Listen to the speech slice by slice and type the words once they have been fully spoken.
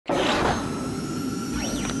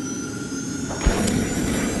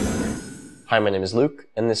Hi, my name is Luke,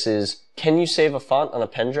 and this is Can you save a font on a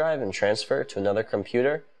pen drive and transfer it to another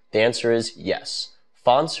computer? The answer is yes.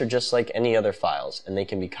 Fonts are just like any other files, and they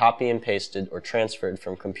can be copy and pasted or transferred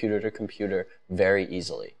from computer to computer very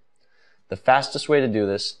easily. The fastest way to do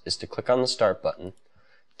this is to click on the Start button,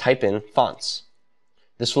 type in Fonts.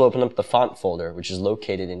 This will open up the font folder, which is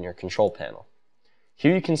located in your control panel.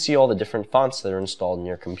 Here you can see all the different fonts that are installed in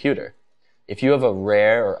your computer. If you have a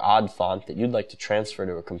rare or odd font that you'd like to transfer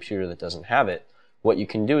to a computer that doesn't have it, what you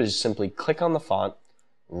can do is simply click on the font,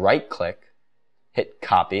 right-click, hit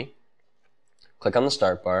Copy, click on the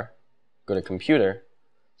Start bar, go to Computer,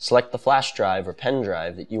 select the flash drive or pen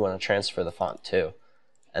drive that you want to transfer the font to,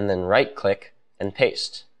 and then right-click and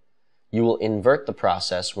paste. You will invert the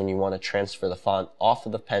process when you want to transfer the font off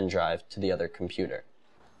of the pen drive to the other computer.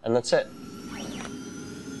 And that's it.